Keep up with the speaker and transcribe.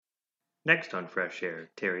Next on Fresh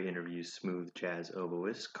Air, Terry interviews smooth jazz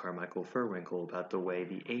oboist Carmichael Furwinkle about the way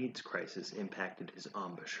the AIDS crisis impacted his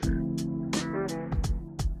embouchure.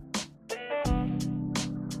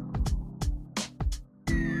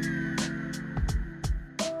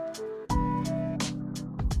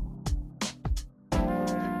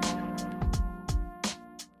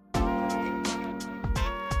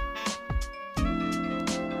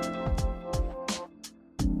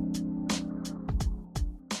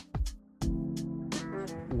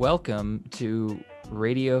 Welcome to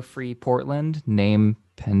Radio Free Portland, name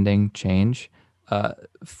pending change.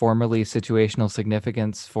 Formerly Situational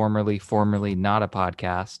Significance, formerly not a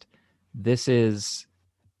podcast. This is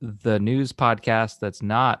the news podcast that's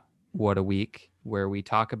not What a Week, where we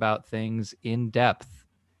talk about things in depth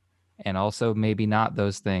and also maybe not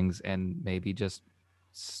those things and maybe just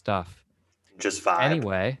stuff. Just vibe.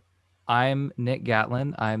 Anyway, I'm Nick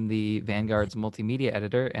Gatlin. I'm the Vanguard's multimedia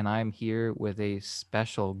editor, and I'm here with a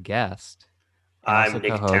special guest. I'm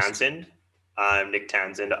Nick Townsend. I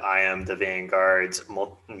am the Vanguard's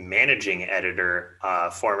managing editor,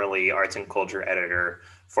 formerly arts and culture editor,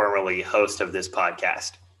 formerly host of this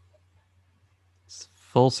podcast. It's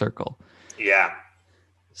full circle. Yeah.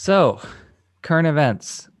 So, current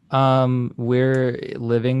events. We're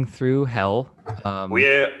living through hell.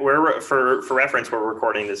 We're for reference, we're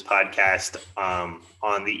recording this podcast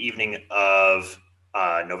on the evening of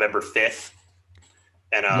November 5th.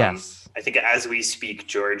 And yes. I think as we speak,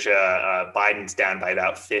 Georgia, Biden's down by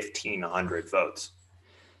about 1,500 votes.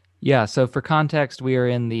 Yeah, so for context, we are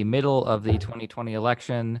in the middle of the 2020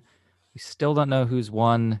 election. We still don't know who's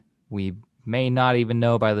won. We may not even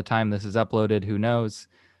know by the time this is uploaded. Who knows?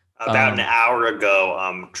 About an hour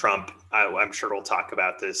ago, Trump, I'm sure we'll talk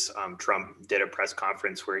about this, Trump did a press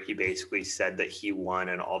conference where he basically said that he won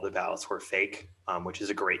and all the ballots were fake, which is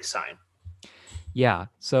a great sign. Yeah,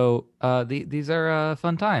 so these are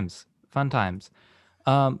fun times.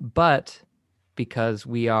 But because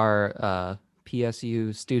we are a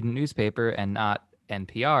PSU student newspaper and not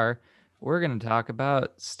NPR, we're going to talk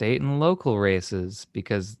about state and local races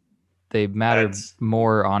because they matter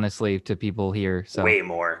more, honestly, to people here. So way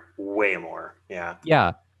more. Yeah.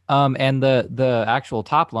 Yeah. And the actual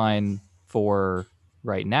top line for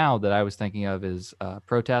right now that I was thinking of is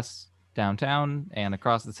protests downtown and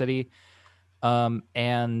across the city.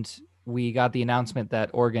 And we got the announcement that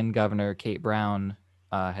Oregon Governor Kate Brown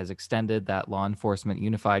has extended that law enforcement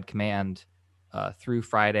unified command through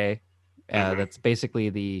Friday. That's basically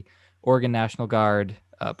the Oregon National Guard,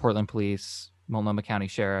 Portland Police, Multnomah County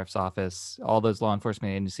Sheriff's Office. All those law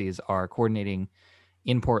enforcement agencies are coordinating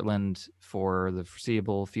in Portland for the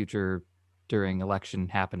foreseeable future during election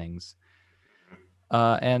happenings.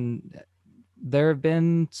 And there have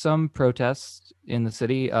been some protests in the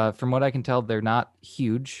city. From what I can tell, they're not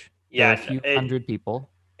huge. Yeah, there are a few hundred people.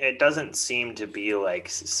 It doesn't seem to be like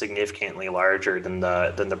significantly larger than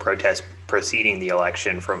the protests preceding the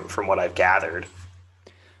election from what I've gathered.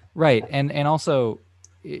 Right, and also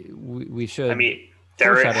we should. I mean,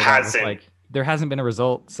 there hasn't been a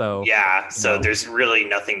result, so yeah. So there's really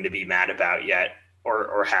nothing to be mad about yet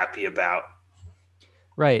or happy about.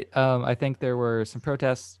 Right. I think there were some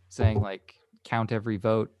protests saying like count every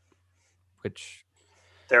vote, which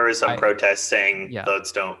there was some protests saying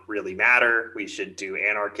votes don't really matter. We should do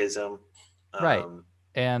anarchism. Right.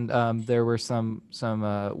 And there were some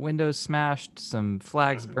windows smashed, some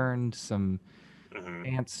flags burned, some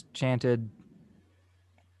ants chanted.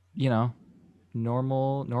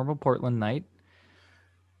 Normal Portland night.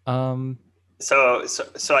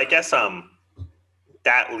 So I guess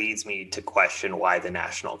that leads me to question why the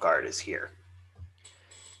National Guard is here.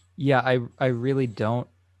 Yeah, I really don't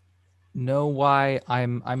know why.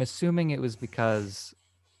 I'm assuming it was because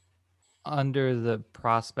under the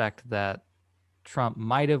prospect that Trump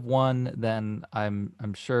might have won, then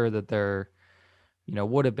I'm sure that there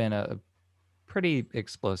would have been a pretty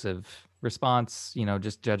explosive response,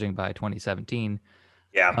 just judging by 2017.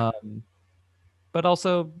 Yeah. But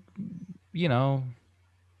also,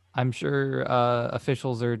 I'm sure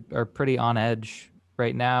officials are pretty on edge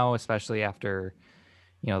right now, especially after,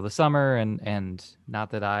 the summer and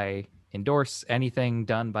not that I endorse anything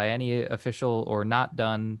done by any official or not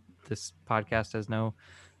done. This podcast has no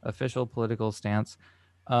official political stance.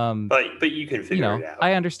 But you can figure it out.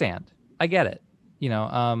 I understand. I get it.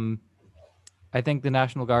 I think the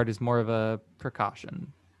National Guard is more of a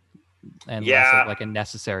precaution and less of like a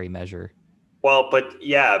necessary measure. Well, but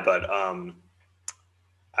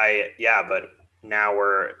now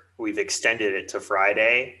we've extended it to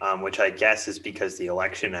Friday, which I guess is because the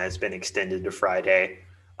election has been extended to Friday.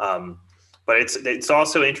 But it's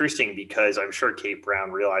also interesting because I'm sure Kate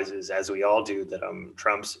Brown realizes, as we all do, that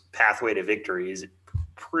Trump's pathway to victory is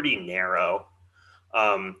pretty narrow.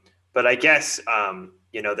 But I guess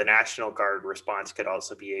the National Guard response could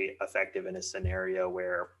also be effective in a scenario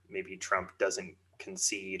where maybe Trump doesn't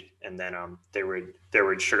concede, and then there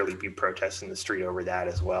would surely be protests in the street over that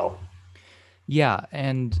as well. Yeah,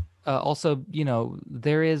 and also,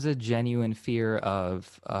 there is a genuine fear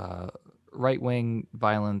of right-wing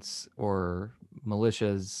violence or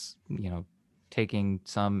militias, taking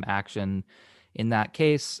some action. In that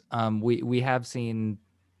case, we have seen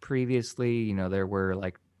previously, there were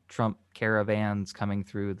like Trump caravans coming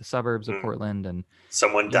through the suburbs of Portland and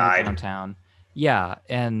someone died downtown. Yeah,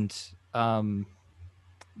 and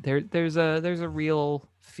there's a real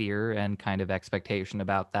fear and kind of expectation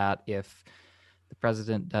about that if the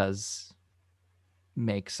president does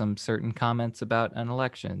make some certain comments about an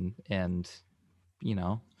election, and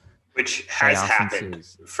which has happened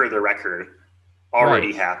ensues. For the record,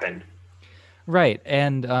 already happened. Right,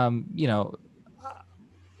 and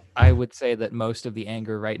I would say that most of the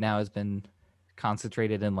anger right now has been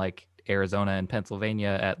concentrated in like Arizona and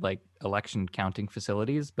Pennsylvania at like election counting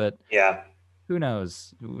facilities, but yeah, who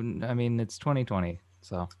knows? I mean, it's 2020,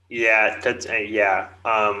 so yeah, that's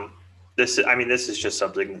This is just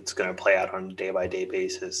something that's going to play out on a day-by-day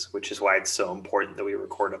basis, which is why it's so important that we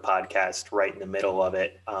record a podcast right in the middle of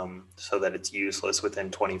it, so that it's useless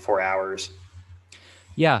within 24 hours.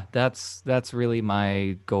 Yeah, that's really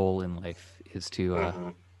my goal in life, is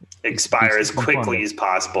to expire as quickly as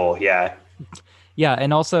possible. Yeah. Yeah,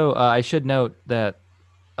 and also I should note that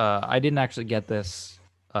I didn't actually get this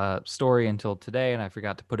story until today, and I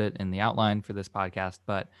forgot to put it in the outline for this podcast,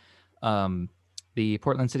 but the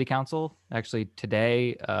Portland City Council actually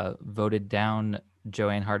today voted down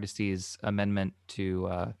Joanne Hardesty's amendment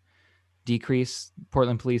to decrease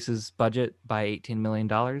Portland Police's budget by $18 million.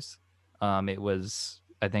 It was,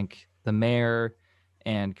 I think, the mayor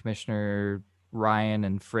and Commissioner Ryan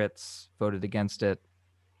and Fritz voted against it,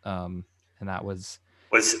 and that was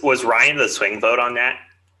Ryan the swing vote on that?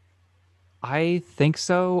 I think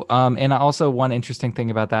so. And also one interesting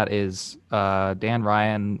thing about that is Dan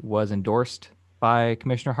Ryan was endorsed by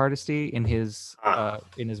Commissioner Hardesty in his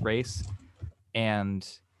race, and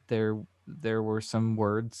there were some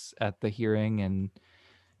words at the hearing, and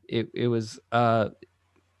it was a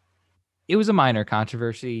minor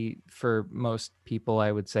controversy for most people,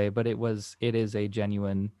 I would say, but it is a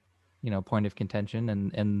genuine point of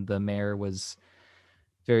contention, and the mayor was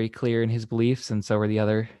very clear in his beliefs, and so were the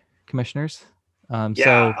other commissioners.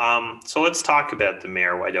 So let's talk about the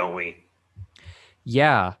mayor. Why don't we?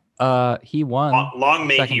 Yeah. He won. Long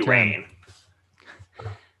may he reign.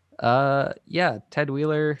 Ted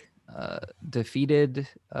Wheeler defeated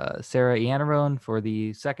Sarah Iannarone for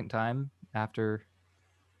the second time after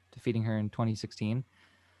defeating her in 2016.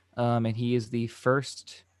 And he is the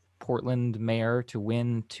first Portland mayor to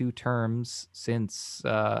win 2 terms since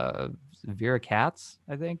Vera Katz,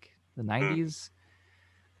 I think, the 90s.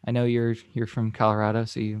 I know you're from Colorado,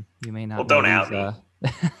 so you may not. Well, don't out me.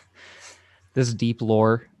 This deep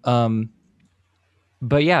lore.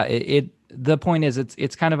 But yeah, the point is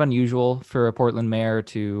it's kind of unusual for a Portland mayor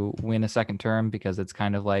to win a second term, because it's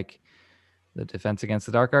kind of like the Defense Against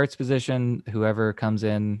the Dark Arts position. Whoever comes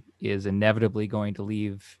in is inevitably going to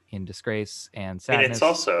leave in disgrace and sadness.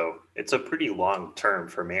 And it's a pretty long term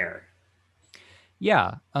for mayor.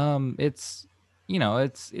 Yeah. It's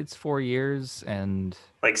 4 years, and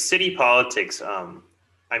like city politics,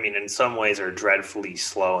 in some ways are dreadfully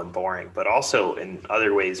slow and boring, but also in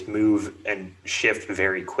other ways move and shift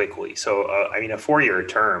very quickly. So, a 4-year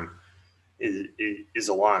term is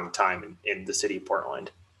a long time in the city of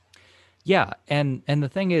Portland. Yeah, and the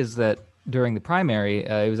thing is that during the primary,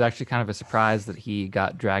 it was actually kind of a surprise that he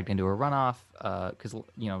got dragged into a runoff, because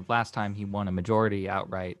last time he won a majority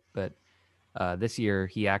outright, but this year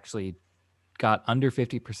he actually got under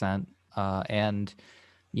 50%, and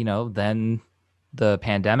then the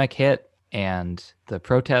pandemic hit and the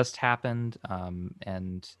protest happened,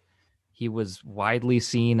 and he was widely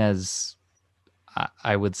seen as,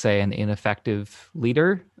 I would say, an ineffective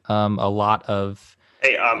leader. A lot of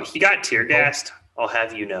he got tear gassed, I'll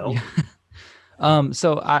have you know.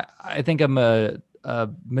 So I think a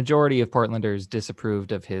majority of Portlanders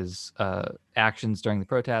disapproved of his actions during the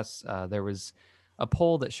protests. There was a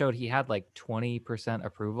poll that showed he had like 20%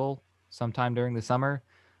 approval sometime during the summer.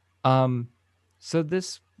 So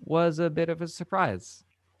this was a bit of a surprise,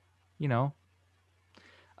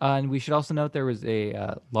 and we should also note there was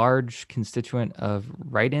a large constituent of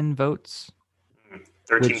write-in votes.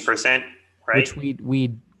 13%, right? Which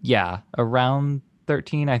we around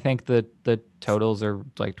 13. I think the totals are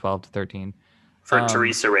like 12 to 13. For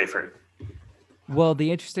Teresa Rayford. Well,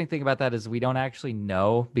 the interesting thing about that is we don't actually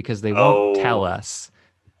know because they won't tell us.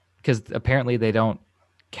 Because apparently they don't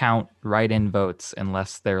count write-in votes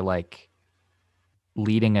unless they're like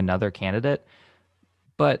leading another candidate.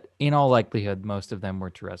 But in all likelihood, most of them were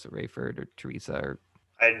Teresa Rayford or Teresa. Or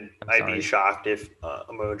I'd be shocked if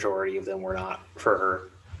a majority of them were not for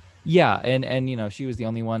her. Yeah, and she was the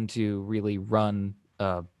only one to really run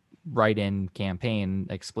a write-in campaign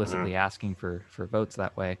explicitly asking for votes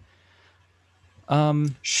that way.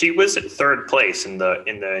 She was at third place in the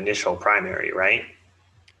initial primary, right?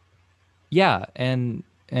 Yeah, and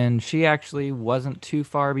she actually wasn't too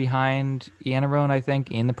far behind Anna Roan, I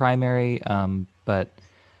think, in the primary. But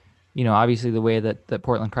obviously the way that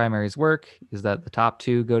Portland primaries work is that the top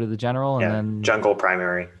two go to the general, and then jungle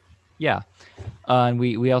primary. Yeah, and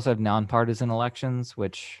we also have nonpartisan elections,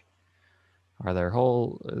 which are their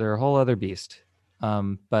whole other beast.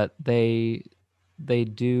 But they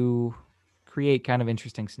do create kind of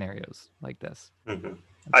interesting scenarios like this. Mm-hmm.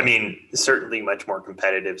 I mean, certainly much more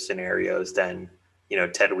competitive scenarios than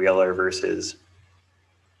Ted Wheeler versus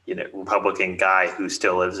Republican guy who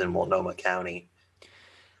still lives in Multnomah County.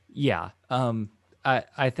 Yeah,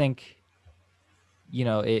 I think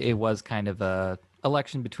it was kind of a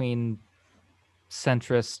election between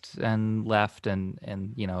centrist and left, and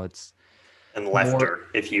it's and lefter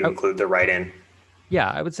if you include the write-in.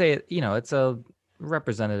 Yeah, I would say it's a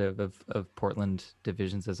representative of Portland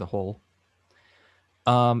divisions as a whole.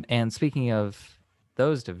 And speaking of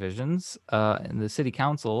those divisions, in the city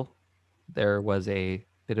council, there was a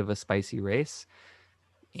bit of a spicy race.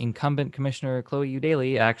 Incumbent Commissioner Chloe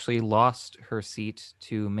Udaly actually lost her seat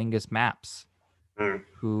to Mingus Mapps,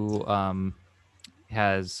 who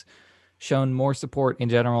has shown more support in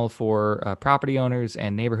general for property owners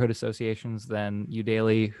and neighborhood associations than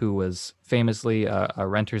Udaly, who was famously a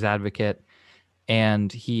renter's advocate.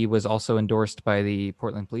 And he was also endorsed by the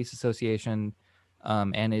Portland Police Association,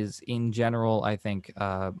 and is in general, I think,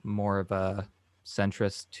 more of a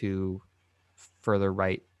centrist to further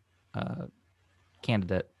right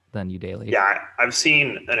candidate than Udaly. Yeah, I've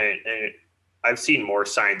seen more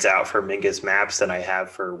signs out for Mingus Mapps than I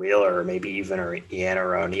have for Wheeler, or maybe even Anna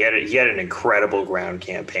Roan. He had an incredible ground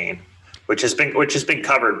campaign, which has been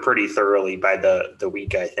covered pretty thoroughly by the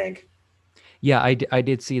week, I think. Yeah, I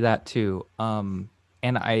did see that too. And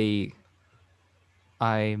I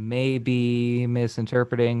may be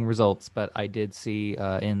misinterpreting results, but I did see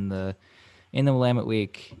in the Willamette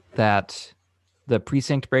Week that the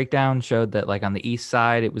precinct breakdown showed that, like, on the east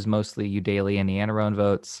side, it was mostly Udaly and Anna Roan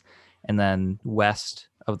votes. And then west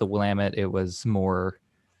of the Willamette, it was more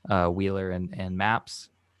Wheeler and Mapps.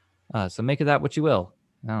 So make of that what you will.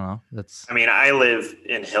 I don't know. I mean, I live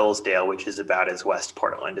in Hillsdale, which is about as West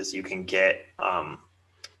Portland as you can get.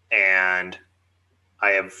 And I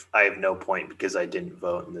have no point because I didn't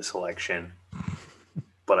vote in this election,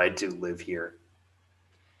 but I do live here.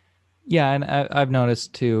 Yeah, and I've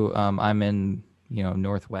noticed too. I'm in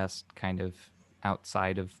northwest, kind of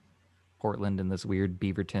outside of Portland, in this weird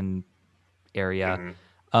Beaverton area.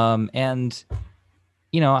 And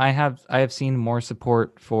I have seen more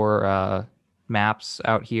support for Maps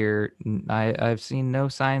out here. I've seen no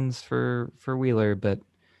signs for Wheeler, but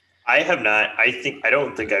I have not. I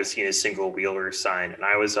don't think I've seen a single Wheeler sign. And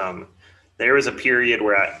I was there was a period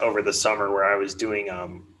where over the summer where I was doing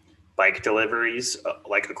bike deliveries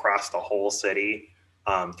like across the whole city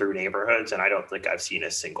through neighborhoods, and I don't think I've seen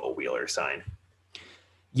a single Wheeler sign.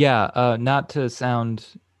 Yeah, not to sound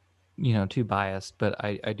too biased, but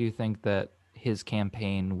I do think that his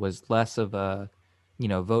campaign was less of a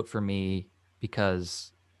vote for me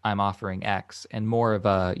because I'm offering X, and more of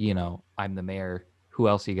a I'm the mayor, who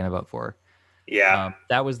else are you going to vote for? Yeah,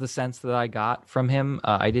 that was the sense that I got from him.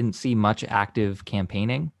 I didn't see much active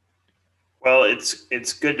campaigning. Well,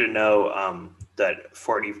 it's good to know that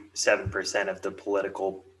 47% of the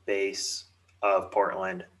political base of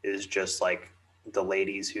Portland is just like the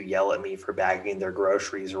ladies who yell at me for bagging their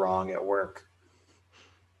groceries wrong at work.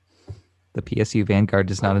 The PSU Vanguard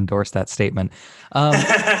does not endorse that statement.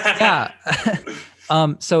 Yeah.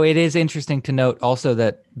 So it is interesting to note also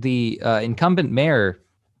that the incumbent mayor,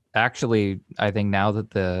 actually, I think now that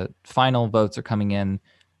the final votes are coming in,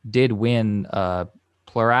 did win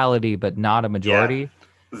plurality, but not a majority.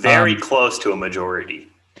 Yeah, very close to a majority.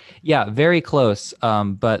 Yeah, very close.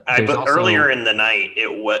 But earlier in the night,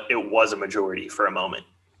 it was a majority for a moment.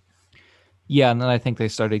 Yeah, and then I think they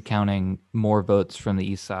started counting more votes from the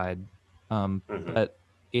east side. But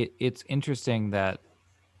it's interesting that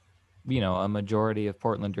a majority of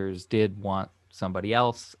Portlanders did want somebody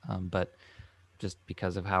else, but just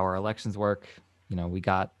because of how our elections work, we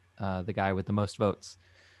got the guy with the most votes.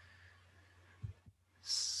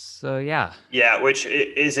 So yeah. Yeah, which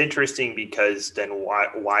is interesting because then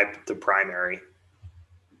why the primary?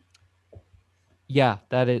 Yeah,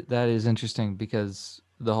 that is interesting because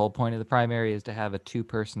the whole point of the primary is to have a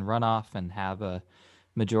 2-person runoff and have a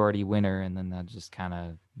majority winner, and then that just kind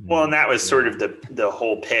of well, and that was sort of the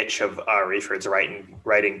whole pitch of Reeford's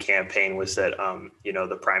writing campaign was that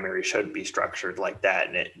the primary should be structured like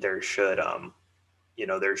that, and there should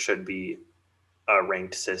be a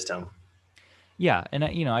ranked system. Yeah, and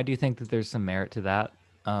I do think that there's some merit to that.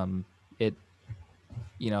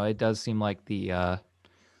 It does seem like the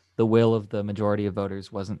will of the majority of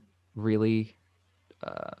voters wasn't really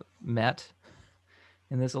met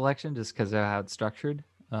in this election just because of how it's structured.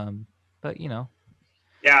 But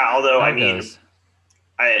yeah, although I mean, goes.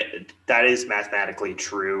 that is mathematically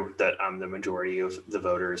true that the majority of the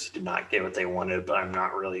voters did not get what they wanted, but I'm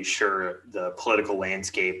not really sure the political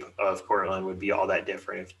landscape of Portland would be all that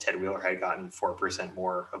different if Ted Wheeler had gotten 4%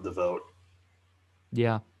 more of the vote.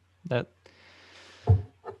 Yeah,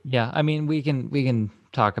 I mean, we can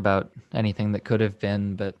talk about anything that could have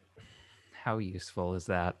been, but how useful is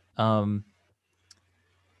that?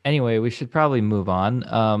 Anyway, we should probably move on.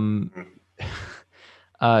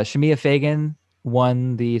 Shamia Fagan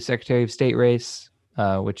won the Secretary of State race,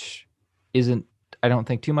 which isn't, I don't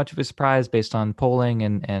think, too much of a surprise based on polling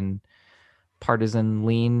and partisan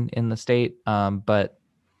lean in the state. But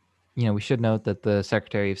we should note that the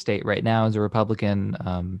Secretary of State right now is a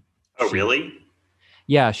Republican. Really?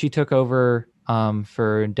 Yeah, she took over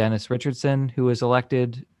for Dennis Richardson, who was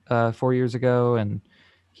elected 4 years ago, and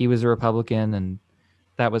he was a Republican, and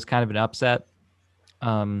that was kind of an upset.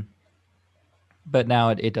 But now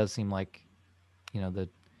it does seem like, the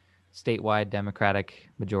statewide Democratic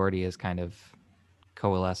majority is kind of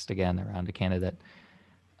coalesced again around a candidate.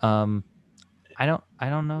 I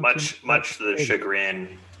don't know. Much to the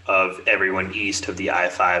chagrin of everyone east of the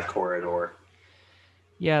I-5 corridor.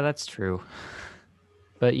 Yeah, that's true.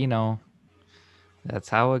 But that's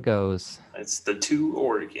how it goes. It's the two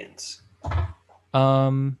Oregons.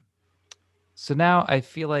 So now I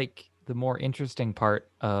feel like the more interesting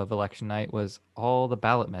part of election night was all the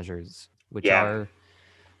ballot measures, which are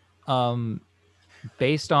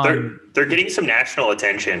based on they're getting some national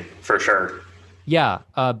attention for sure. Yeah,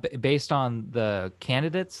 based on the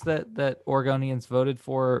candidates that Oregonians voted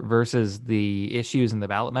for versus the issues in the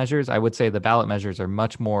ballot measures, I would say the ballot measures are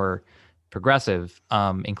much more progressive,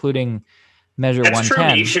 including Measure 110. That's true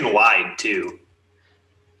nationwide too.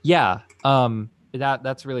 Yeah,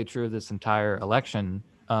 that's really true of this entire election.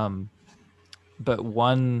 But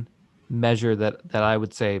one measure that I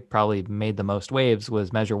would say probably made the most waves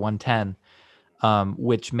was Measure 110.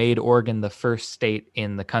 Which made Oregon the first state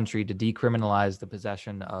in the country to decriminalize the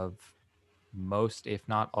possession of most, if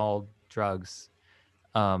not all, drugs.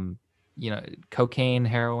 Cocaine,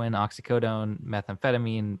 heroin, oxycodone,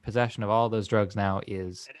 methamphetamine, possession of all those drugs now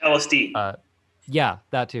is... And LSD. Yeah,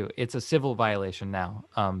 that too. It's a civil violation now.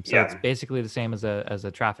 It's basically the same as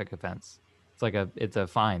a traffic offense. It's a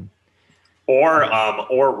fine.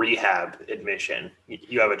 Or rehab admission.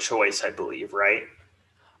 You have a choice, I believe, right?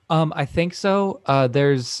 I think so.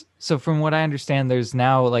 So from what I understand, there's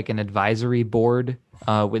now like an advisory board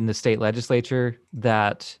within the state legislature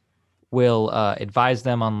that will advise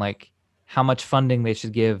them on like how much funding they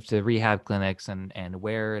should give to rehab clinics and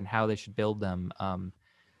where and how they should build them.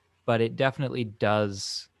 But it definitely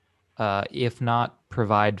does, if not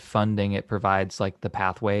provide funding, it provides like the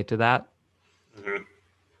pathway to that.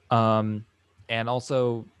 Mm-hmm. And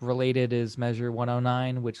also related is Measure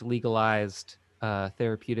 109, which legalized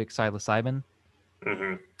therapeutic psilocybin.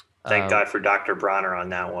 Mm-hmm. Thank God for Dr. Bronner on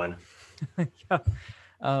that one. Yeah.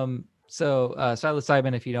 So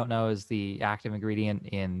psilocybin, if you don't know, is the active ingredient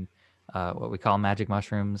in what we call magic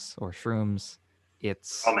mushrooms or shrooms.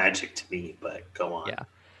 It's all magic to me, but go on. Yeah.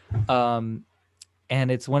 And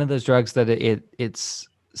it's one of those drugs that it's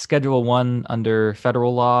Schedule 1 under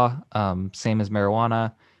federal law, same as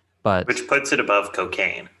marijuana, but which puts it above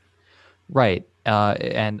cocaine. Right.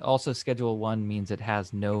 And also Schedule 1 means it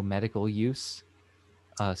has no medical use,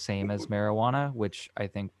 same as marijuana, which I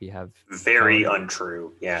think we have very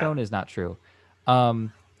untrue. Yeah. Shown is not true.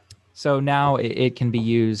 So now it can be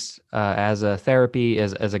used as a therapy,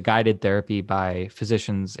 as a guided therapy by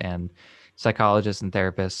physicians and psychologists and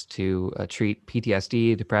therapists to treat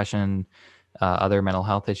PTSD, depression, other mental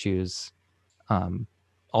health issues.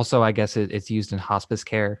 Also, I guess it's used in hospice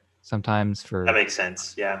care sometimes for... That makes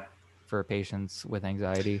sense, yeah. For patients with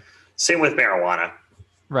anxiety. Same with marijuana.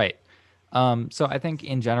 Right. So I think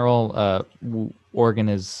in general, Oregon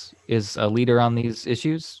is a leader on these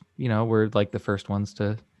issues. You know, we're like the first ones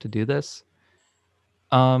to do this.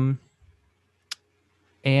 And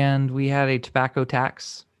we had a tobacco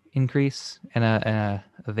tax increase and a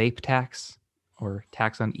vape tax or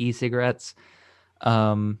tax on e-cigarettes.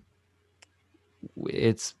 Um,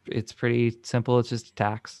 it's pretty simple. It's just a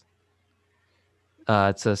tax.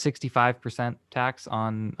 It's a 65% tax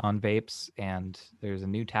on vapes, and there's a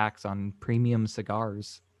new tax on premium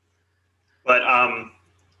cigars. But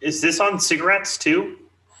is this on cigarettes too,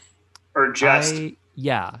 or just?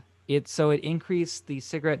 Yeah. It increased the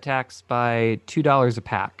cigarette tax by $2 a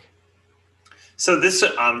pack. So this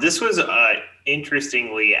was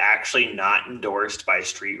interestingly actually not endorsed by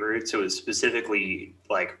Street Roots. It was specifically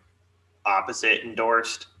like opposite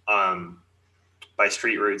endorsed by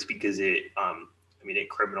Street Roots because it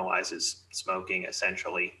criminalizes smoking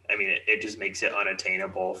essentially. I mean, it just makes it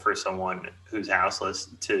unattainable for someone who's houseless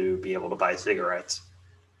to be able to buy cigarettes.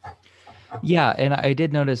 Yeah, and I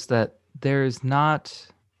did notice that there's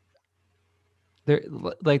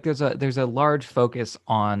a large focus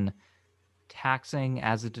on taxing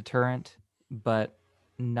as a deterrent, but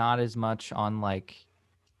not as much on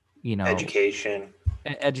education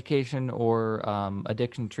or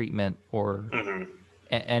addiction treatment or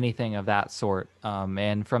anything of that sort.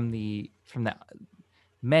 And from the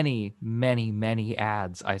many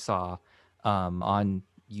ads I saw on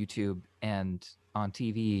YouTube and on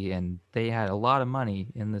TV, and they had a lot of money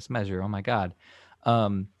in this measure. Oh my God.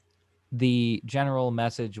 The general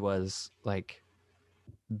message was like,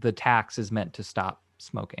 the tax is meant to stop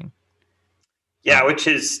smoking. Yeah, which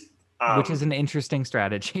is an interesting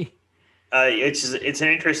strategy. It's an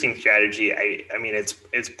interesting strategy. I mean,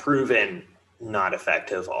 it's proven not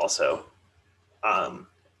effective. Also,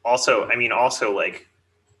 like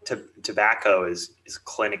tobacco is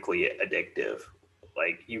clinically addictive.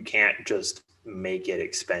 Like, you can't just make it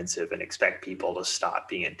expensive and expect people to stop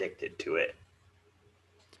being addicted to it.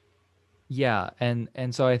 Yeah,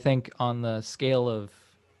 and so I think on the scale of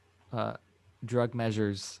drug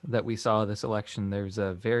measures that we saw this election, there's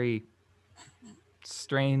a very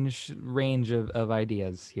strange range of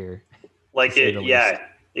ideas here. Like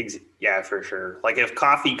yeah, for sure. Like, if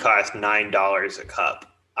coffee cost $9 a cup,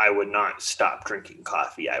 I would not stop drinking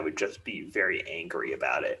coffee. I would just be very angry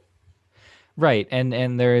about it. Right,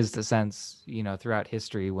 and there is the sense, throughout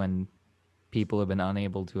history when people have been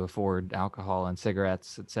unable to afford alcohol and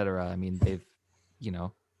cigarettes, etc. I mean, they've,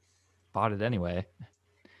 bought it anyway.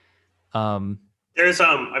 There's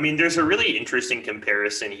a really interesting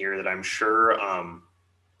comparison here that I'm sure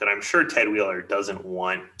Ted Wheeler doesn't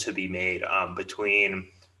want to be made between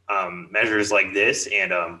measures like this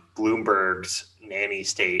and Bloomberg's nanny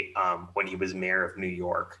state when he was mayor of New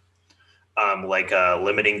York,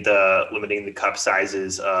 limiting the cup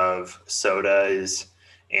sizes of sodas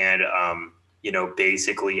and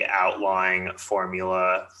basically outlawing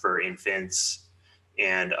formula for infants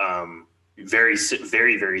and very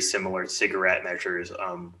very similar cigarette measures,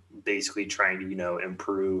 basically trying to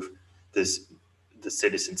improve the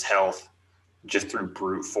citizens' health just through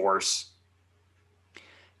brute force.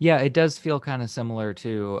 Yeah, it does feel kind of similar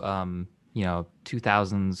to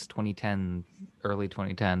 2000s, 2010, early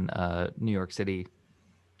 2010 New York City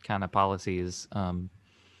kind of policies.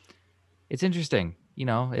 It's interesting,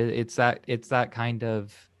 it's that kind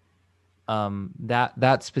of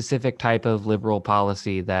that specific type of liberal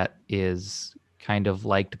policy that is kind of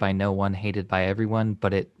liked by no one, hated by everyone,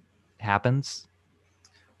 but it happens.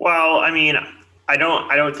 Well, I mean, I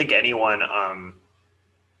don't think anyone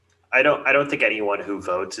I don't think anyone who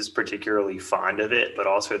votes is particularly fond of it, but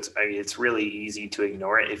also it's really easy to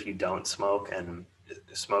ignore it if you don't smoke, and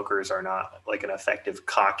smokers are not like an effective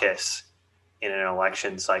caucus in an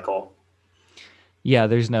election cycle. Yeah,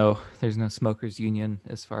 there's no smokers union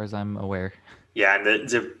as far as I'm aware. Yeah, and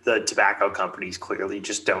the tobacco companies clearly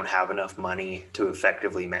just don't have enough money to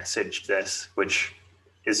effectively message this, which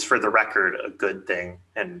is, for the record, a good thing.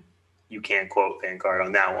 And you can't quote Vanguard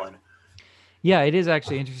on that one. Yeah, it is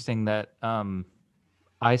actually interesting that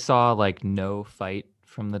I saw like no fight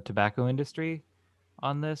from the tobacco industry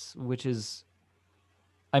on this, which is,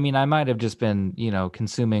 I mean, I might have just been,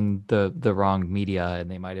 consuming the wrong media,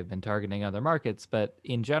 and they might have been targeting other markets, but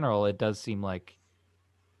in general, it does seem like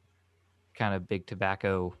kind of big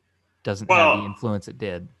tobacco doesn't have the influence it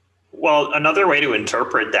did. Well, another way to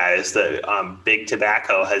interpret that is that big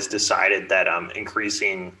tobacco has decided that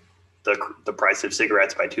increasing the price of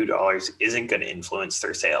cigarettes by $2 isn't going to influence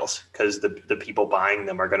their sales, because the people buying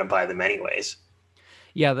them are going to buy them anyways.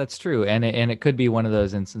 Yeah, that's true, and it could be one of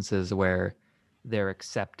those instances where they're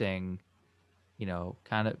accepting,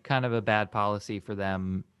 kind of a bad policy for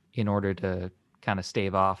them in order to kind of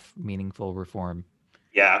stave off meaningful reform.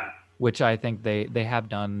 Yeah. Which I think they have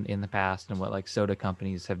done in the past, and what like soda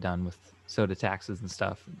companies have done with soda taxes and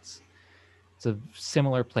stuff. It's a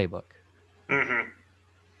similar playbook. Mm-hmm.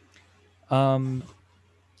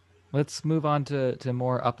 Let's move on to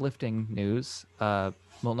more uplifting news.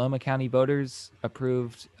 Multnomah County voters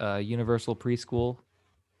approved universal preschool.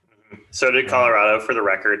 So did Colorado, for the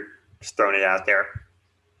record. Just throwing it out there.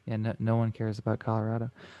 Yeah, no one cares about Colorado.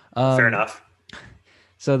 Fair enough.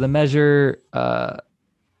 So the measure,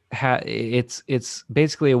 it's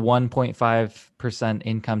basically a 1.5%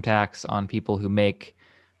 income tax on people who make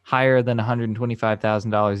higher than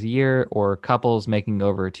 $125,000 a year, or couples making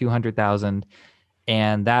over $200,000,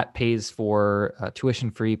 and that pays for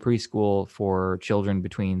tuition-free preschool for children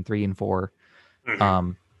between 3 and 4.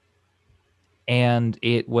 Mm-hmm. And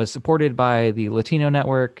it was supported by the Latino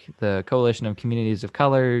Network, the Coalition of Communities of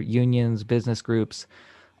Color, unions, business groups,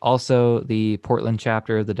 also the Portland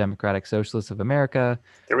chapter of the Democratic Socialists of America.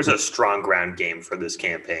 There was a strong ground game for this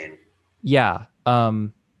campaign. Yeah.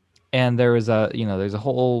 And there's a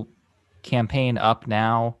whole campaign up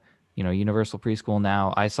now, universal preschool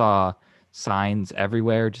now. I saw signs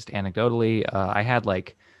everywhere, just anecdotally. I had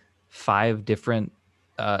like 5 different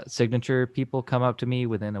signature people come up to me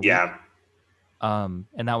within a week. And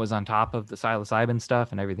that was on top of the psilocybin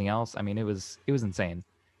stuff and everything else. I mean, it was insane.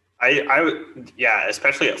 Yeah,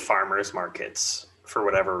 especially at farmers markets, for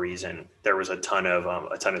whatever reason, there was a ton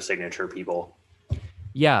of signature people.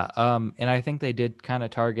 Yeah, and I think they did kind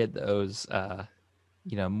of target those,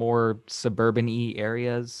 more suburban-y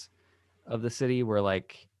areas of the city where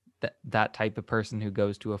like that type of person who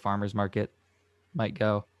goes to a farmer's market might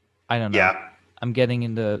go. I don't know. Yeah. I'm getting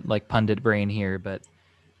into like pundit brain here, but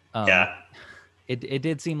yeah, it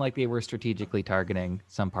did seem like they were strategically targeting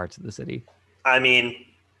some parts of the city. I mean,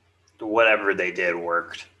 whatever they did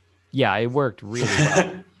worked. Yeah, it worked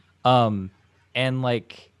really well. And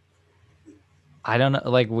like, I don't know,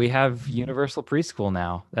 like we have universal preschool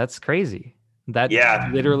now. That's crazy. That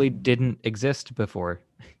literally didn't exist before,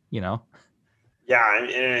 Yeah,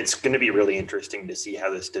 and it's going to be really interesting to see how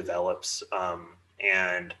this develops,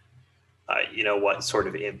 and what sort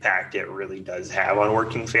of impact it really does have on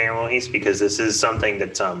working families, because this is something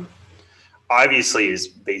that obviously is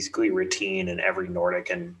basically routine in every Nordic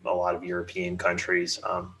and a lot of European countries,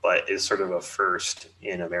 but is sort of a first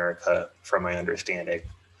in America, from my understanding.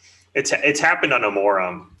 It's happened on a more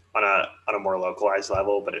localized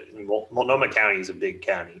level, but Multnomah County is a big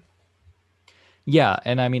county. Yeah,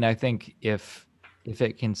 and I mean, I think if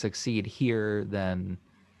it can succeed here, then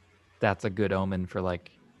that's a good omen for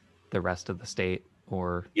like the rest of the state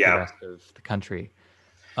or the rest of the country.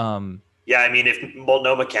 I mean, if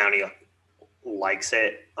Multnomah County likes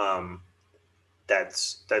it,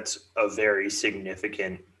 that's a very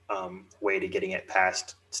significant way to getting it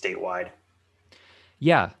passed statewide.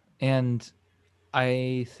 Yeah, and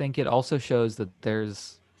I think it also shows that there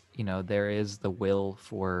is the will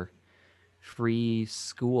for free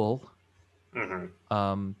school.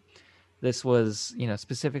 Mm-hmm. This was,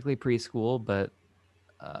 specifically preschool, but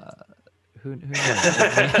who knows?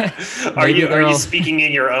 Are you speaking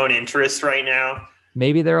in your own interest right now?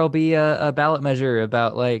 Maybe there'll be a ballot measure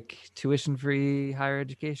about like tuition-free higher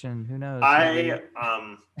education. Who knows? I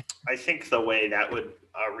think the way that would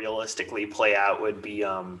realistically play out would be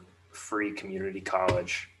free community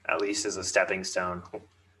college, at least as a stepping stone.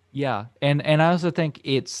 Yeah, and I also think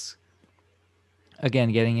it's,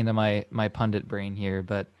 again, getting into my pundit brain here,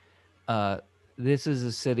 but this is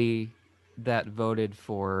a city that voted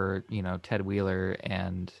for Ted Wheeler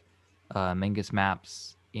and Mingus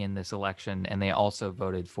Maps in this election, and they also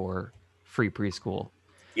voted for free preschool.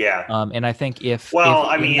 Yeah. And I think if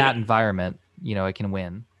in that environment, it can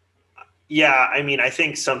win. Yeah, I mean, I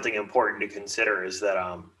think something important to consider is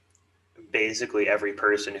that basically every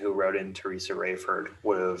person who wrote in Teresa Rayford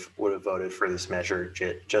would have voted for this measure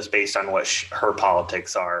just based on what her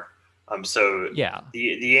politics are. So yeah,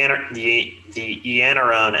 the Ann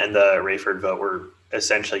Aron and the Rayford vote were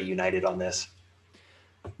essentially united on this.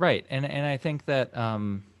 Right, and I think that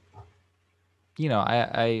I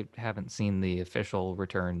haven't seen the official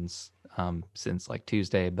returns since like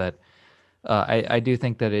Tuesday, but I do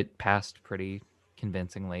think that it passed pretty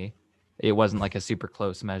convincingly. It wasn't like a super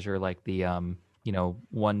close measure, like the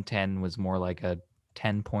 110 was more like a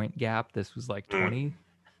 10-point gap. This was like 20.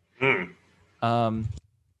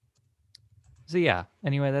 So yeah,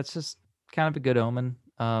 anyway, that's just kind of a good omen.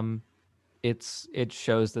 It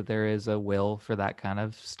shows that there is a will for that kind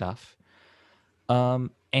of stuff.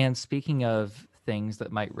 And speaking of things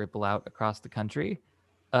that might ripple out across the country,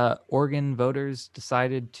 Oregon voters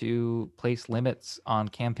decided to place limits on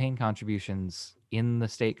campaign contributions in the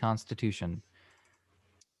state constitution.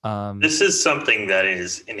 This is something that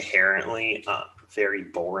is inherently very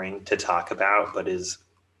boring to talk about, but is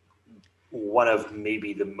one of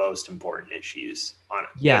maybe the most important issues on,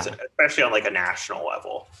 especially on like a national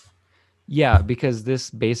level. Yeah, because this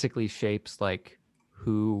basically shapes like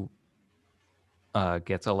who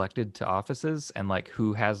gets elected to offices and like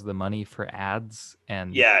who has the money for ads.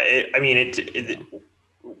 And I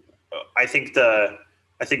think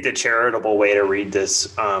the charitable way to read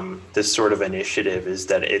this this sort of initiative is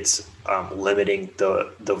that it's limiting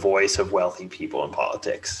the voice of wealthy people in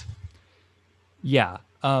politics. Yeah.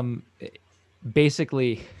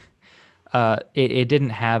 Basically, it didn't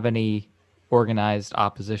have any organized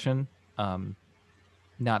opposition.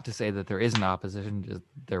 Not to say that there isn't opposition, just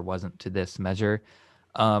there wasn't to this measure.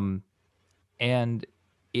 And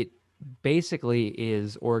it basically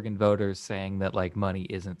is Oregon voters saying that like money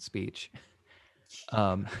isn't speech.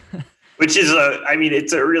 Which is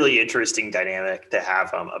it's a really interesting dynamic to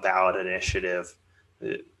have a ballot initiative,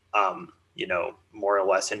 more or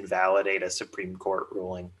less invalidate a Supreme Court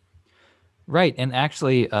ruling. Right. And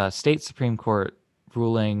actually, state Supreme Court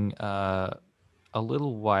ruling a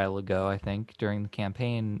little while ago, I think, during the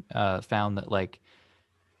campaign, found that like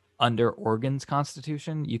under Oregon's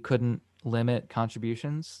constitution, you couldn't limit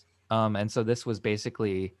contributions. And so this was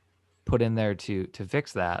basically put in there to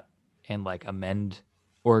fix that and like amend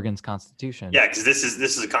Oregon's constitution. Yeah, because this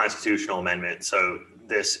is a constitutional amendment, so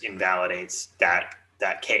this invalidates that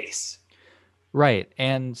case. Right.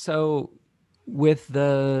 And so with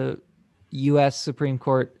the U.S. Supreme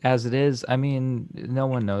Court as it is, I mean, no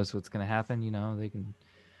one knows what's going to happen. You know, they can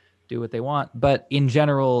do what they want. But in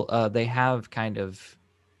general, they have kind of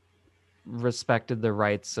respected the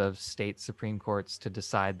rights of state Supreme Courts to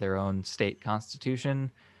decide their own state constitution.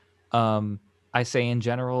 I say in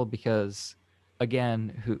general because,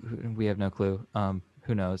 again, who we have no clue.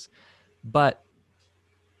 Who knows? But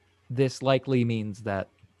this likely means that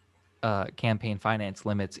campaign finance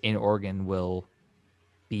limits in Oregon will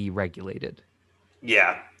be regulated.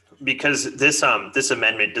 Yeah, because this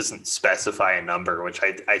amendment doesn't specify a number, which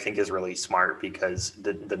I think is really smart because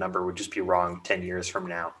the number would just be wrong 10 years from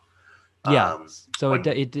now. Yeah, so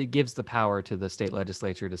it gives the power to the state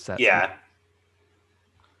legislature to set. Yeah.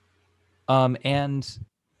 And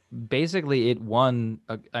basically it won.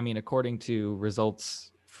 I mean, according to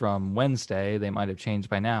results from Wednesday, they might have changed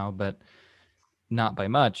by now, but not by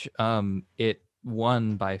much. It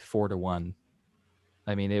won by 4-1.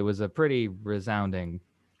 I mean, it was a pretty resounding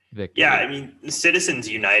victory. Yeah, I mean, Citizens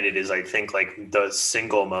United is, I think, like the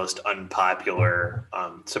single most unpopular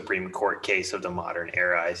Supreme Court case of the modern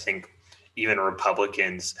era. I think even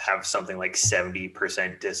Republicans have something like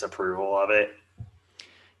 70% disapproval of it.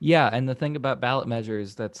 Yeah, and the thing about ballot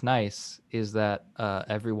measures that's nice is that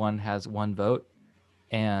everyone has one vote,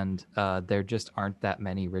 and there just aren't that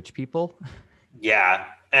many rich people. Yeah,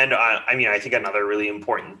 and I mean, I think another really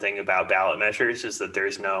important thing about ballot measures is that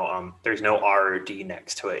there's no R or D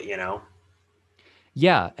next to it, you know?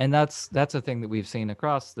 Yeah, and that's a thing that we've seen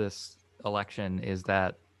across this election is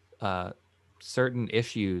that certain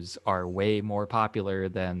issues are way more popular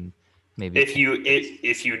than maybe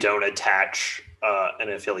if you don't attach an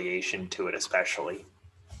affiliation to it, especially.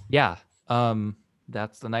 Yeah,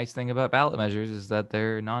 that's the nice thing about ballot measures is that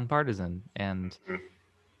they're nonpartisan, and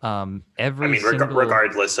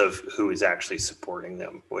regardless of who is actually supporting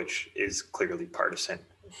them, which is clearly partisan.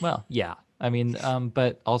 Well, yeah, I mean,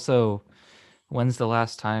 but also, when's the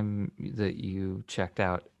last time that you checked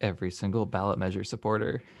out every single ballot measure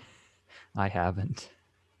supporter? I haven't.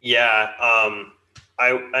 Yeah,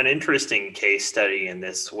 an interesting case study in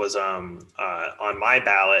this was on my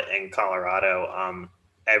ballot in Colorado.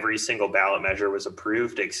 Every single ballot measure was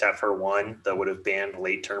approved except for one that would have banned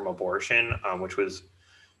late-term abortion, which was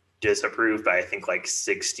disapproved by I think like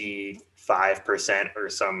 65% or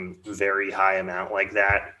some very high amount like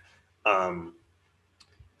that.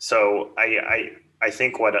 So I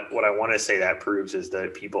think what I want to say that proves is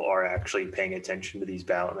that people are actually paying attention to these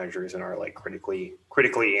ballot measures and are like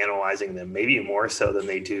critically analyzing them, maybe more so than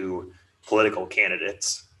they do political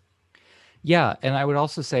candidates. Yeah, and I would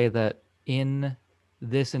also say that in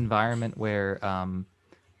this environment where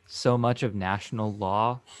so much of national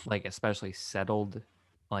law, like especially settled,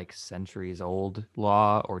 like centuries old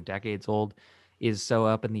law or decades old, is so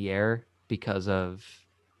up in the air because of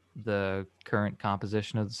the current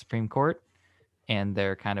composition of the Supreme Court and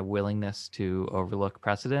their kind of willingness to overlook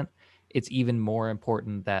precedent, it's even more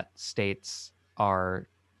important that states are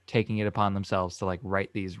taking it upon themselves to like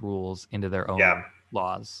write these rules into their own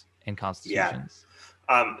laws and constitutions.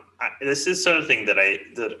 This is something that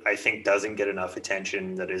I think doesn't get enough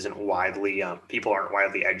attention. That isn't widely people aren't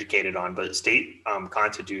widely educated on. But state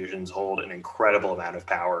constitutions hold an incredible amount of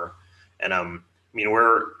power, and I mean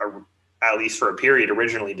at least for a period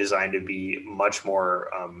originally designed to be much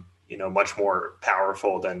more much more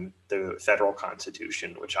powerful than the federal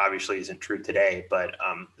constitution, which obviously isn't true today, but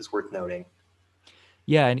is worth noting.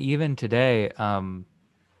 Yeah, and even today,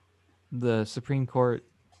 the Supreme Court,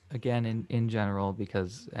 again in general,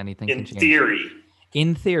 because anything can change.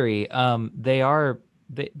 In theory,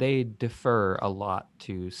 they defer a lot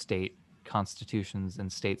to state constitutions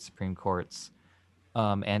and state Supreme Courts.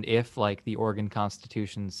 And if, like, the Oregon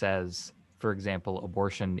Constitution says, for example,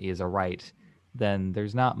 abortion is a right, then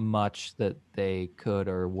there's not much that they could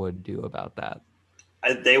or would do about that.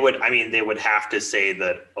 They would have to say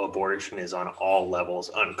that abortion is on all levels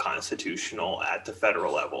unconstitutional at the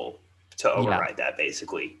federal level to override that,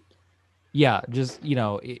 basically. Yeah, just,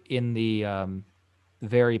 in the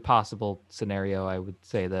very possible scenario, I would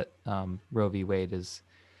say that Roe v. Wade is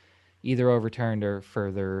either overturned or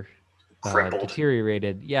further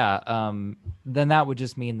deteriorated. Then that would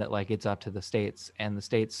just mean that, like, it's up to the states, and the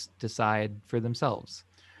states decide for themselves.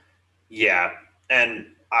 Yeah, and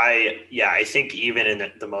I think even in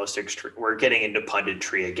the most extreme, we're getting into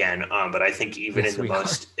punditry again, but I think even in the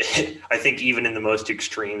most, I think even in the most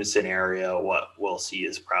extreme scenario, what we'll see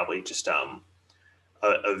is probably just a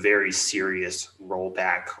very serious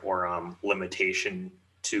rollback or limitation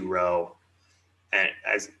to Roe, and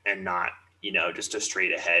not just a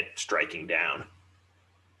straight ahead striking down.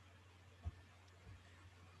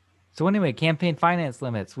 So anyway, campaign finance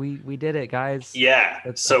limits. We did it, guys.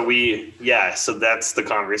 Yeah. So that's the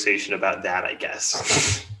conversation about that, I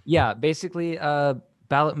guess. Yeah, basically,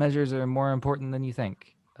 ballot measures are more important than you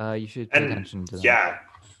think. You should pay attention to them. Yeah.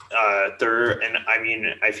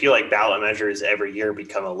 I feel like ballot measures every year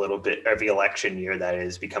every election year, that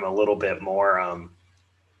is, become a little bit more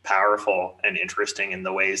powerful and interesting in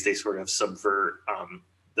the ways they sort of subvert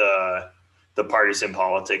the partisan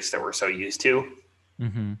politics that we're so used to.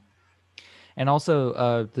 Mm-hmm. And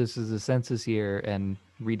also, this is a census year, and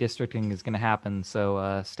redistricting is going to happen,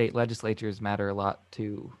 so state legislatures matter a lot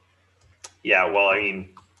too. Yeah, well, I mean,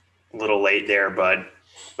 a little late there, bud.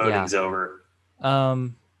 Voting's over.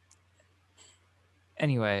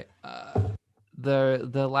 Anyway,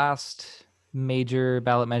 the last major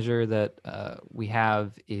ballot measure that we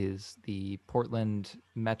have is the Portland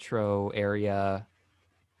metro area,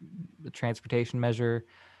 the transportation measure.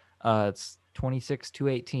 It's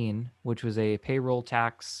 26218, which was a payroll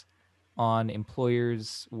tax on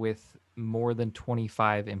employers with more than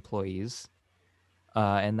 25 employees,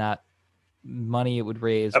 and that money it would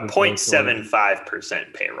raise a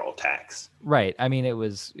 0.75% payroll tax. Right. I mean, it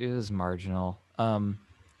was marginal.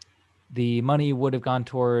 The money would have gone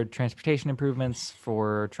toward transportation improvements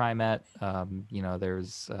for TriMet.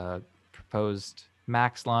 There's a proposed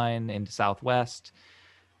Max line into Southwest.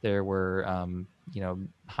 There were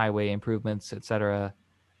highway improvements, etc.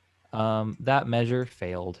 That measure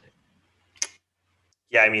failed.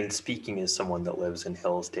 Yeah, I mean, speaking as someone that lives in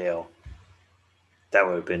Hillsdale, that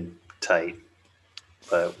would have been tight,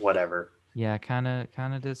 but whatever. Yeah, kind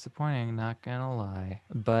of disappointing, not gonna lie.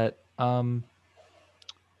 But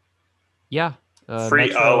yeah.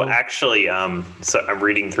 Actually, so I'm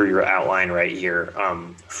reading through your outline right here.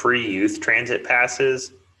 Free youth transit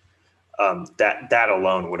passes. That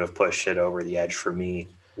alone would have pushed it over the edge for me.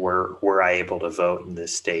 Were I able to vote in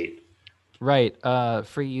this state? Right.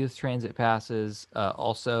 Free youth transit passes.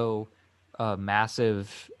 Also, a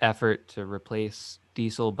massive effort to replace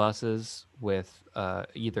diesel buses with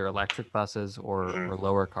either electric buses or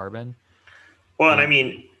lower carbon. Well, and I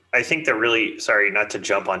mean, I think the really, sorry, not to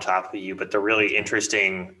jump on top of you, but the really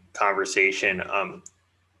interesting conversation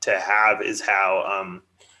to have is how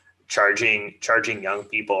charging young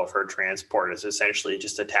people for transport is essentially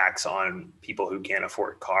just a tax on people who can't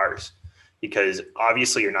afford cars. Because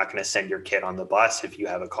obviously you're not going to send your kid on the bus. If you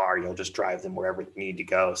have a car, you'll just drive them wherever you need to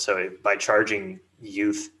go. So by charging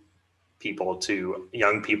young people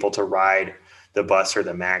to ride the bus or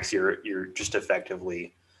the Max, you're just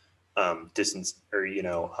effectively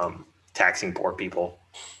taxing poor people.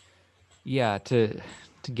 Yeah, to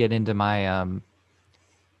get into my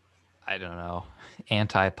I don't know,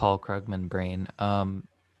 anti-Paul Krugman brain.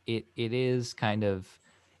 It is kind of,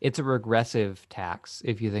 it's a regressive tax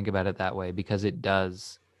if you think about it that way, because it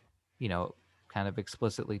does, kind of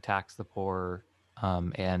explicitly tax the poor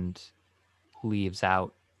and leaves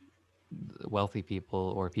out wealthy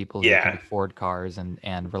people or people who can afford cars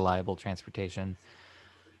and reliable transportation.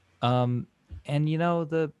 And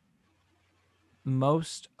the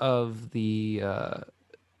most of the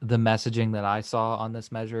the messaging that I saw on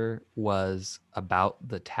this measure was about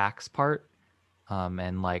the tax part,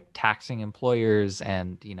 and like taxing employers,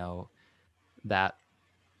 and that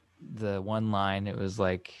the one line, it was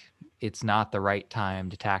like, it's not the right time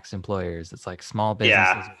to tax employers. It's like small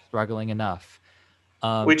businesses are struggling enough.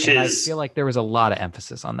 Which And I is feel like there was a lot of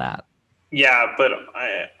emphasis on that. Yeah, but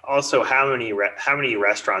also, how many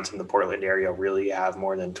restaurants in the Portland area really have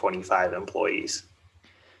more than 25 employees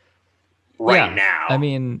right now? I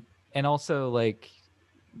mean, and also like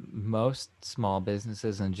most small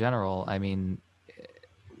businesses in general, I mean,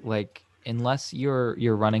 like unless you're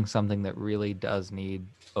running something that really does need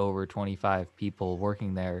over 25 people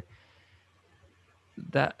working there,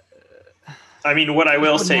 that I mean, what I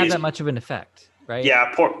will wouldn't say have is, that much of an effect, right?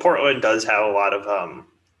 yeah, Portland does have a lot of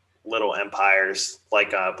little empires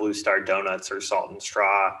like Blue Star Donuts or Salt and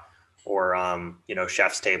Straw, or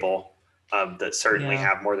Chef's Table, that certainly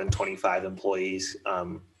Yeah. have more than 25 employees,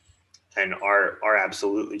 and are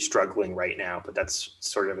absolutely struggling right now. But that's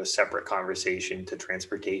sort of a separate conversation to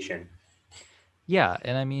transportation. Yeah,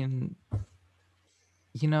 and I mean,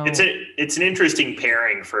 it's an interesting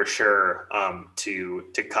pairing for sure, to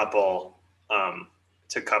couple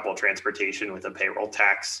transportation with a payroll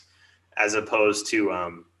tax, as opposed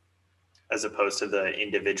to the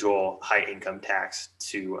individual high income tax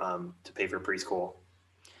to pay for preschool.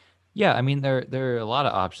 yeah, I mean, there are a lot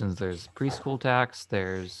of options. There's preschool tax.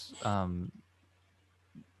 There's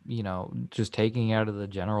just taking out of the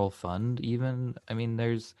general fund. Even, I mean,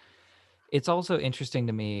 it's also interesting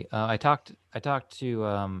to me. I talked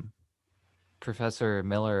to Professor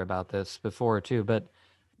Miller about this before too, but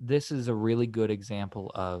this is a really good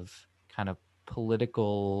example of kind of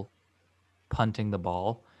political punting the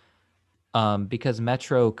ball, because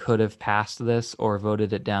Metro could have passed this or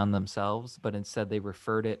voted it down themselves, but instead they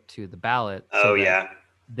referred it to the ballot so that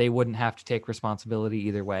they wouldn't have to take responsibility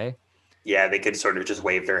either way. Yeah, they could sort of just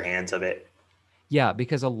wave their hands of it. Yeah,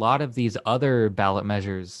 because a lot of these other ballot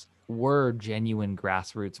measures were genuine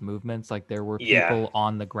grassroots movements. Like there were people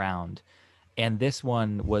on the ground, and this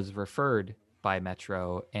one was referred by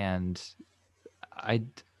Metro, and I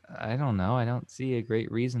don't know. I don't see a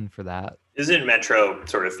great reason for that. Isn't Metro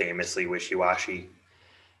sort of famously wishy-washy?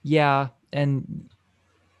 Yeah, and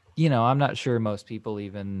I'm not sure most people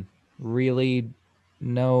even really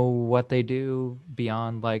know what they do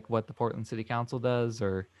beyond like what the Portland City Council does,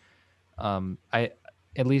 or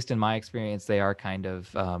at least in my experience, they are kind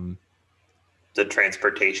of the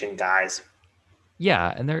transportation guys.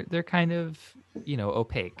 Yeah, and they're kind of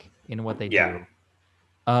opaque in what they do.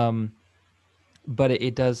 But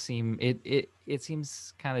it does seem it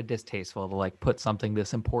seems kind of distasteful to like put something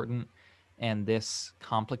this important and this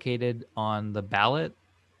complicated on the ballot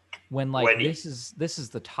when this is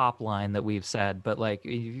the top line that we've said, but like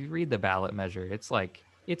if you read the ballot measure, it's like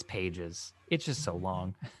it's pages. It's just so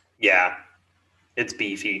long. Yeah. It's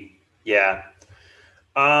beefy. Yeah.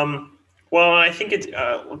 Well, I think it's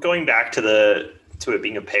going back to it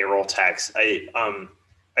being a payroll tax.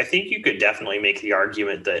 I think you could definitely make the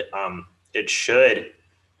argument that it should,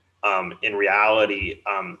 in reality,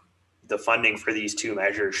 the funding for these two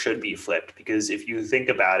measures should be flipped, because if you think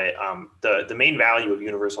about it, the main value of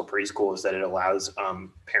universal preschool is that it allows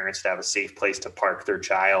parents to have a safe place to park their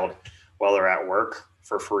child while they're at work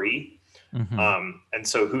for free. Mm-hmm. And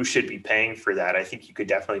so who should be paying for that? I think you could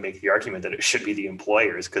definitely make the argument that it should be the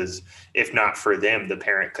employers, because if not for them, the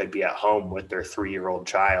parent could be at home with their 3-year-old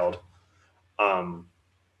child.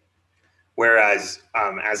 Whereas,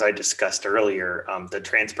 as I discussed earlier, the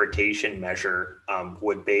transportation measure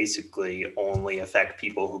would basically only affect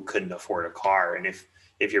people who couldn't afford a car. And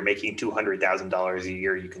if you're making $200,000 a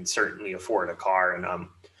year, you can certainly afford a car. And,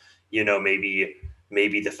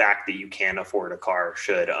 maybe the fact that you can afford a car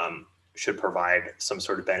should provide some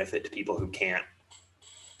sort of benefit to people who can't.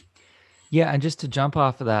 Yeah, and just to jump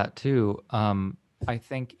off of that too, I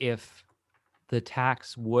think if the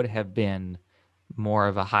tax would have been more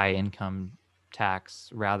of a high income tax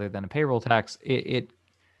rather than a payroll tax, the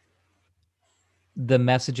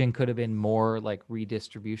messaging could have been more like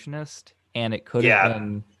redistributionist, and it could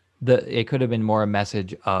have been more a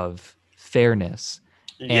message of fairness.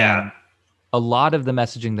 And a lot of the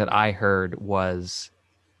messaging that I heard was,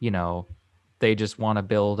 they just want to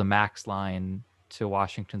build a Max line to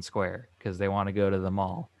Washington Square because they want to go to the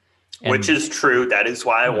mall. Which is true. That is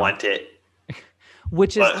why I want it.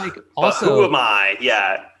 Which is also, who am I?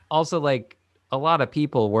 Yeah. Also, like a lot of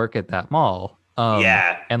people work at that mall.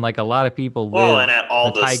 And like a lot of people live and at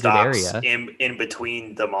all the stops area in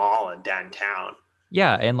between the mall and downtown.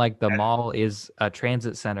 Yeah, and like the mall is a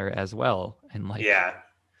transit center as well, and like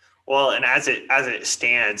Well, and as it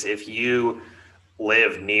stands, if you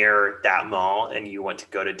live near that mall and you want to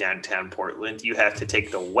go to downtown Portland, you have to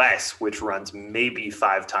take the West, which runs maybe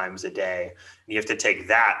 5 times a day. You have to take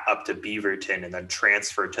that up to Beaverton and then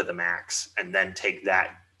transfer to the Max and then take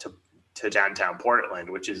that to downtown Portland,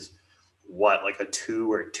 which is what, like a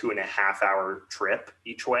 2 or 2.5 hour trip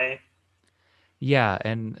each way. Yeah,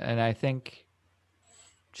 and I think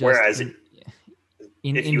just whereas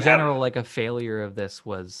in general, like a failure of this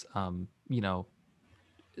was,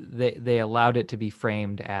 they allowed it to be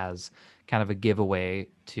framed as kind of a giveaway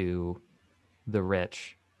to the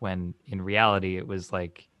rich, when in reality it was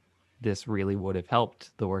like this really would have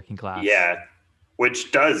helped the working class. Yeah,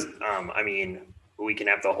 which does. I mean, we can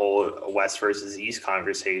have the whole West versus East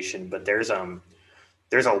conversation, but there's a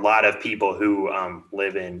lot of people who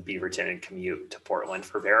live in Beaverton and commute to Portland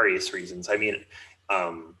for various reasons. I mean,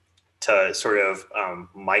 to sort of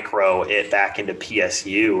micro it back into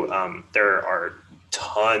PSU, there are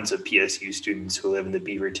tons of PSU students who live in the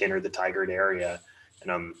Beaverton or the Tigard area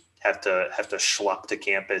and have to schlepp to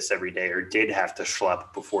campus every day, or did have to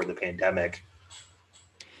schlepp before the pandemic.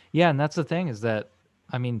 Yeah, and that's the thing, is that,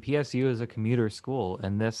 I mean, PSU is a commuter school,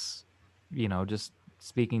 and this, just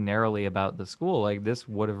speaking narrowly about the school, like, this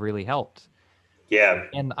would have really helped. Yeah.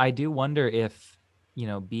 And I do wonder if,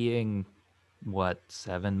 being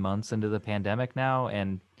 7 months into the pandemic now,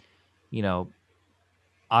 and,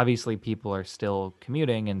 obviously people are still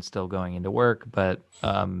commuting and still going into work, but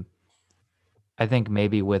I think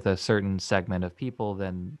maybe with a certain segment of people,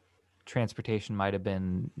 then transportation might have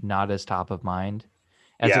been not as top of mind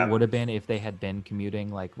as it would have been if they had been commuting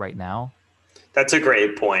like right now. That's a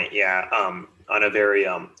great point. Yeah. On a very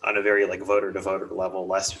like voter to voter level,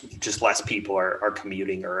 less people are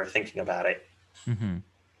commuting or are thinking about it. Mm-hmm.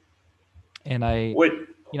 And I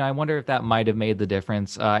wonder if that might have made the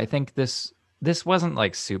difference. I think this wasn't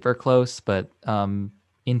like super close, but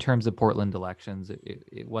in terms of Portland elections,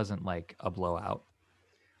 it wasn't like a blowout.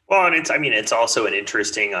 Well, and it's also an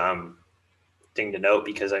interesting thing to note,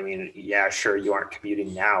 because I mean, yeah, sure, you aren't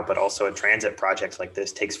commuting now, but also a transit project like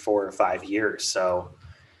this takes 4 or 5 years. So,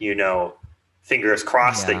 fingers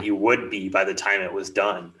crossed that you would be by the time it was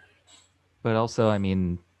done. But also, I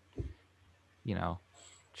mean,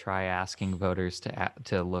 try asking voters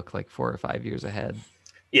to look like 4 or 5 years ahead.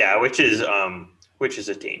 Yeah, which is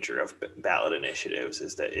a danger of ballot initiatives,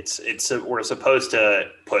 is that we're supposed to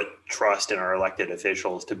put trust in our elected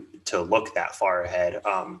officials to look that far ahead.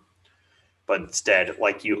 But instead,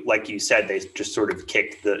 like you said, they just sort of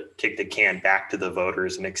kicked the can back to the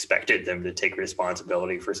voters and expected them to take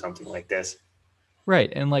responsibility for something like this.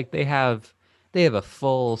 Right, and like they have a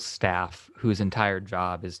full staff whose entire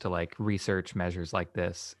job is to like research measures like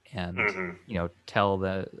this and tell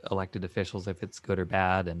the elected officials if it's good or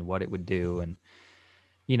bad and what it would do. And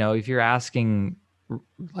if you're asking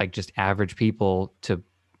like just average people to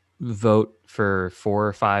vote for $4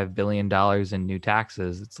 or $5 billion in new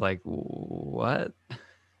taxes, it's like, what?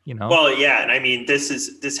 Well, yeah, and I mean, this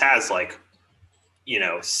has like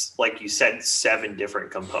you said, 7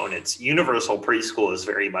 different components. Universal preschool is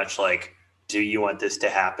very much like, do you want this to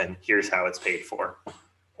happen? Here's how it's paid for.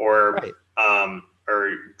 Or right.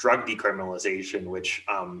 Or drug decriminalization, which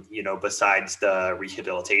besides the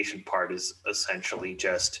rehabilitation part, is essentially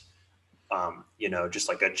just just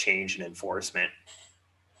like a change in enforcement.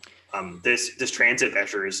 This transit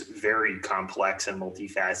measure is very complex and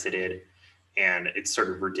multifaceted, and it's sort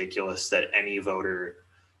of ridiculous that any voter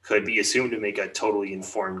could be assumed to make a totally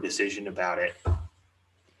informed decision about it.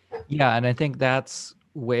 Yeah, and I think that's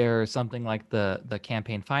where something like the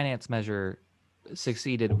campaign finance measure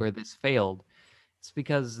succeeded where this failed. It's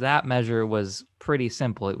because that measure was pretty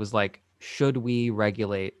simple. It was like, should we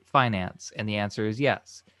regulate finance? And the answer is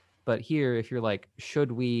yes. But here, if you're like,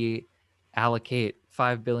 should we allocate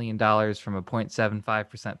 $5 billion from a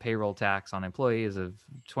 0.75% payroll tax on employees of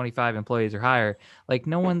 25 employees or higher, like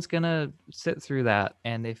no one's going to sit through that.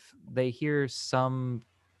 And if they hear some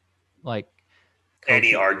like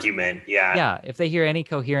any argument, yeah, if they hear any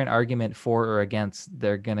coherent argument for or against,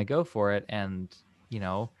 they're going to go for it. And,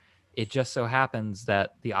 it just so happens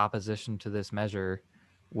that the opposition to this measure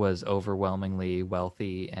was overwhelmingly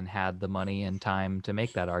wealthy and had the money and time to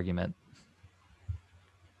make that argument.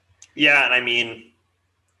 Yeah, and I mean,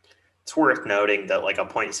 it's worth noting that like a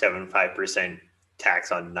 0.75% tax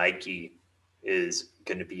on Nike is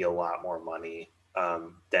going to be a lot more money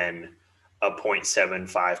than a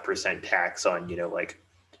 0.75% tax on, like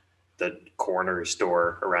the corner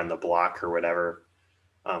store around the block or whatever,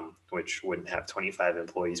 which wouldn't have 25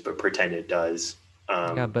 employees, but pretend it does.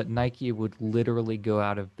 Yeah, but Nike would literally go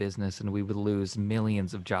out of business and we would lose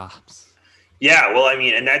millions of jobs. Yeah, well, I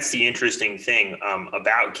mean, and that's the interesting thing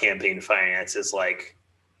about campaign finance is like,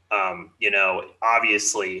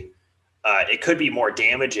 obviously, it could be more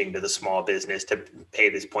damaging to the small business to pay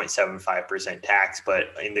this 0.75% tax,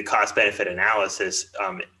 but in the cost benefit analysis,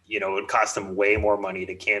 it would cost them way more money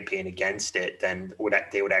to campaign against it than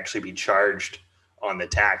they would actually be charged on the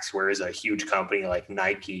tax. Whereas a huge company like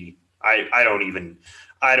Nike, I don't even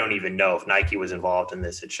know if Nike was involved in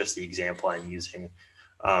this. It's just the example I'm using.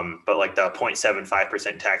 But like the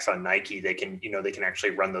 0.75% tax on Nike, they can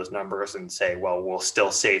actually run those numbers and say, well, we'll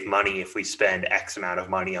still save money if we spend X amount of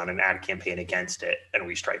money on an ad campaign against it and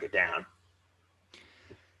we strike it down.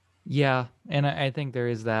 Yeah. And I think there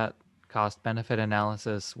is that cost benefit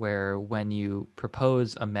analysis where when you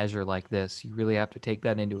propose a measure like this, you really have to take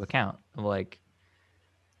that into account. Like,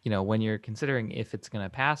 when you're considering if it's going to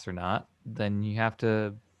pass or not, then you have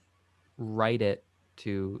to write it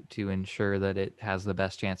to ensure that it has the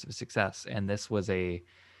best chance of success. And this was a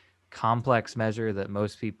complex measure that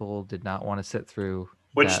most people did not want to sit through.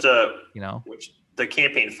 Which the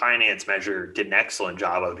campaign finance measure did an excellent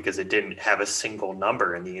job of, because it didn't have a single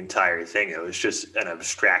number in the entire thing. It was just an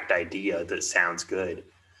abstract idea that sounds good.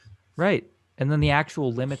 Right. And then the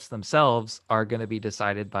actual limits themselves are going to be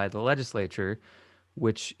decided by the legislature,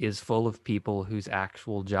 which is full of people whose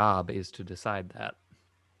actual job is to decide that.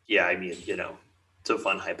 Yeah, I mean, it's a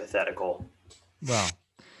fun hypothetical. Well,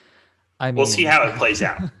 we'll see how it plays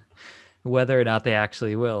out. Whether or not they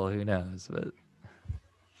actually will, who knows? But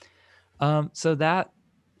so that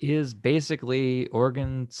is basically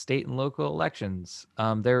Oregon state and local elections.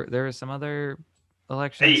 There are some other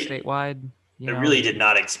elections statewide. I really did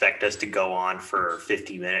not expect us to go on for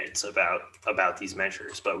 50 minutes about these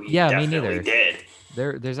measures, but we definitely did.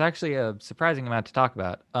 There's actually a surprising amount to talk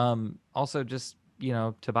about. Also, just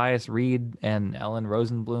Tobias Reed and Ellen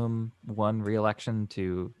Rosenblum won re-election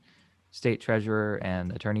to state treasurer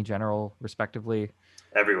and attorney general, respectively.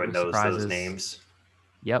 Everyone knows those names.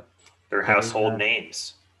 Yep. They're household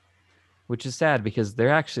names. Which is sad because they're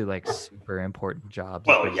actually like super important jobs.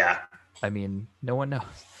 Well, yeah. I mean, no one knows.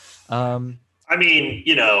 I mean,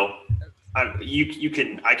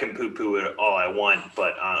 I can poo-poo it all I want,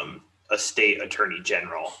 but a state attorney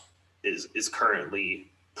general is currently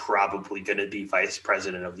probably going to be vice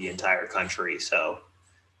president of the entire country. So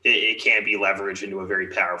it can be leveraged into a very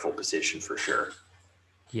powerful position for sure.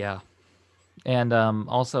 Yeah. And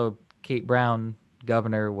also Kate Brown,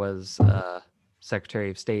 governor, was Secretary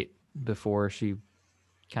of State before she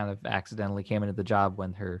kind of accidentally came into the job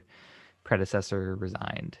when her predecessor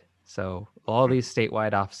resigned. So all these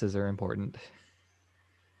statewide offices are important.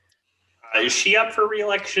 Is she up for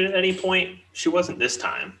re-election at any point? She wasn't this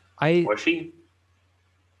time. Was she?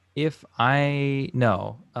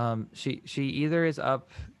 No. She either is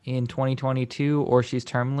up in 2022 or she's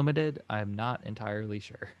term limited. I'm not entirely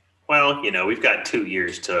sure. Well, we've got 2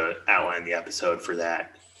 years to outline the episode for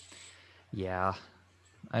that. Yeah.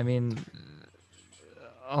 I mean,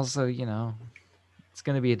 also, it's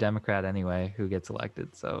going to be a Democrat anyway who gets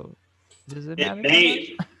elected. So does it matter?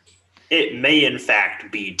 It may in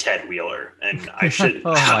fact be Ted Wheeler, and I should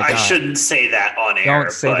I shouldn't say that on air.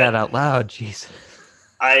 Don't say that out loud, jeez.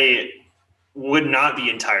 I would not be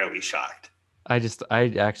entirely shocked. I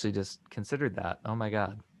actually just considered that. Oh my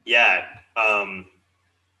god. Yeah.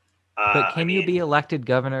 But can you be elected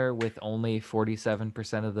governor with only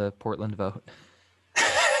 47% of the Portland vote?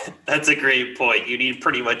 That's a great point. You need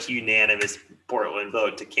pretty much unanimous Portland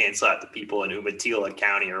vote to cancel out the people in Umatilla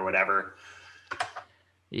County or whatever.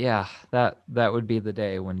 Yeah, that would be the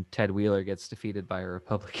day when Ted Wheeler gets defeated by a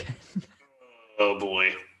Republican. Oh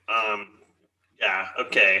boy. Yeah.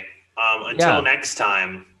 Okay. Until next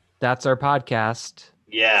time. That's our podcast.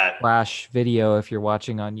 Yeah. / video if you're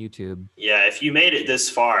watching on YouTube. Yeah. If you made it this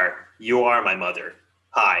far, you are my mother.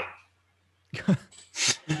 Hi.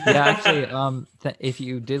 Yeah, actually, if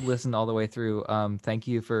you did listen all the way through, thank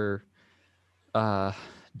you for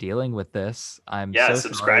dealing with this.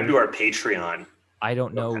 Subscribe to our Patreon. I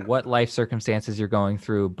don't know what life circumstances you're going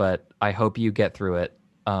through, but I hope you get through it.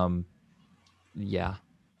 Yeah.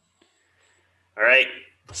 All right.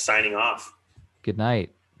 Signing off. Good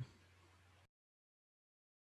night.